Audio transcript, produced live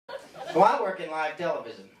Well, I work in live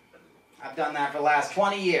television. I've done that for the last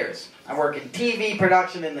 20 years. I work in TV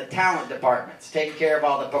production in the talent departments, taking care of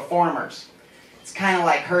all the performers. It's kind of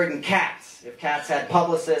like herding cats, if cats had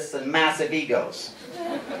publicists and massive egos.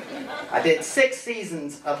 I did 6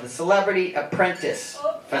 seasons of the Celebrity Apprentice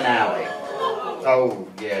finale. Oh,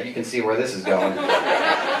 yeah, you can see where this is going.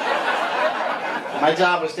 My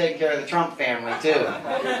job was taking care of the Trump family, too.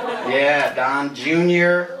 Yeah, Don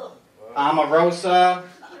Jr., Omarosa,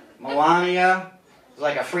 Melania. It was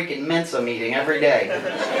like a freaking Mensa meeting every day.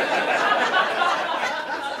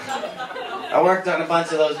 I worked on a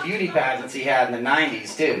bunch of those beauty pageants he had in the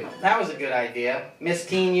 90s, too. That was a good idea. Miss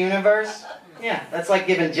Teen Universe? Yeah, that's like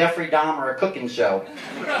giving Jeffrey Dahmer a cooking show.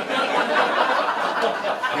 Yeah,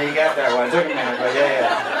 you got that one. It took a minute, but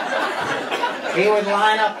yeah. He would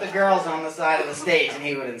line up the girls on the side of the stage and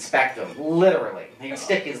he would inspect them, literally. He'd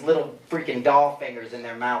stick his little freaking doll fingers in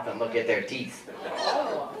their mouth and look at their teeth.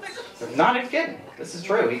 Not even kidding. This is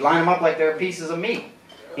true. He'd line them up like they were pieces of meat.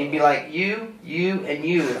 He'd be like, you, and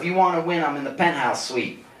you. If you want to win, I'm in the penthouse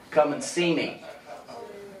suite. Come and see me.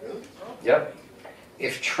 Yep.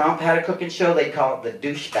 If Trump had a cooking show, they'd call it the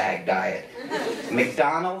douchebag diet.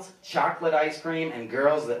 McDonald's, chocolate ice cream, and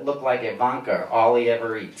girls that look like Ivanka are all he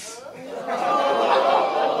ever eats.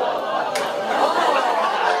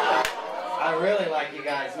 I really like you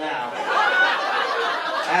guys now.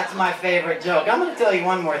 That's my favorite joke. I'm going to tell you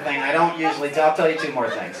one more thing. I don't usually tell. I'll tell you 2 more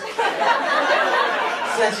things.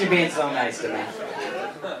 Since you're being so nice to me.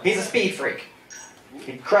 He's a speed freak.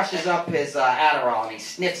 He crushes up his Adderall and he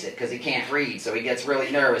sniffs it because he can't read, so he gets really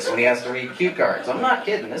nervous when he has to read cue cards. I'm not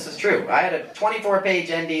kidding, this is true. I had a 24-page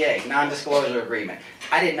NDA, non-disclosure agreement.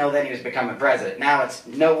 I didn't know then he was becoming president. Now it's,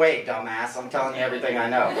 no way, dumbass, I'm telling you everything I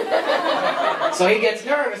know. So he gets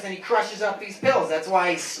nervous and he crushes up these pills. That's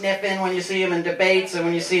why he's sniffing when you see him in debates and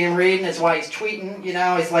when you see him reading. That's why he's tweeting, you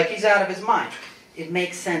know, it's like he's out of his mind. It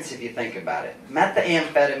makes sense if you think about it.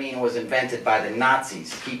 Methamphetamine was invented by the Nazis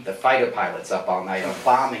to keep the fighter pilots up all night on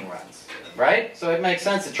bombing runs. Right? So it makes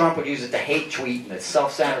sense that Trump would use it to hate tweet and a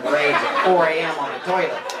self-centered rage at 4 a.m. on the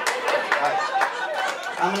toilet. Right.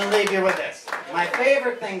 I'm going to leave you with this. My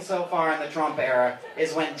favorite thing so far in the Trump era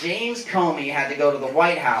is when James Comey had to go to the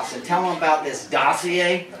White House and tell him about this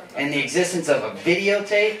dossier and the existence of a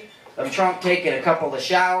videotape of Trump taking a couple of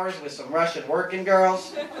showers with some Russian working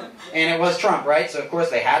girls. And it was Trump, right? So, of course,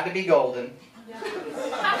 they had to be golden.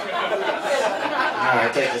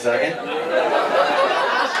 Alright, take a second.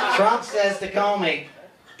 Trump says to Comey,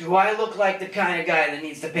 "Do I look like the kind of guy that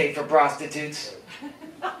needs to pay for prostitutes?"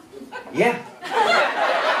 Yeah.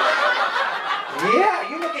 Yeah,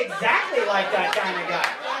 you look exactly like that kind of guy.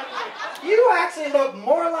 You actually look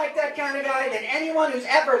more like that kind of guy than anyone who's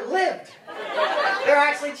ever lived. They're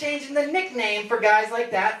actually changing the nickname for guys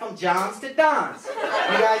like that from Johns to Dons.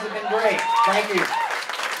 You guys have been great. Thank you.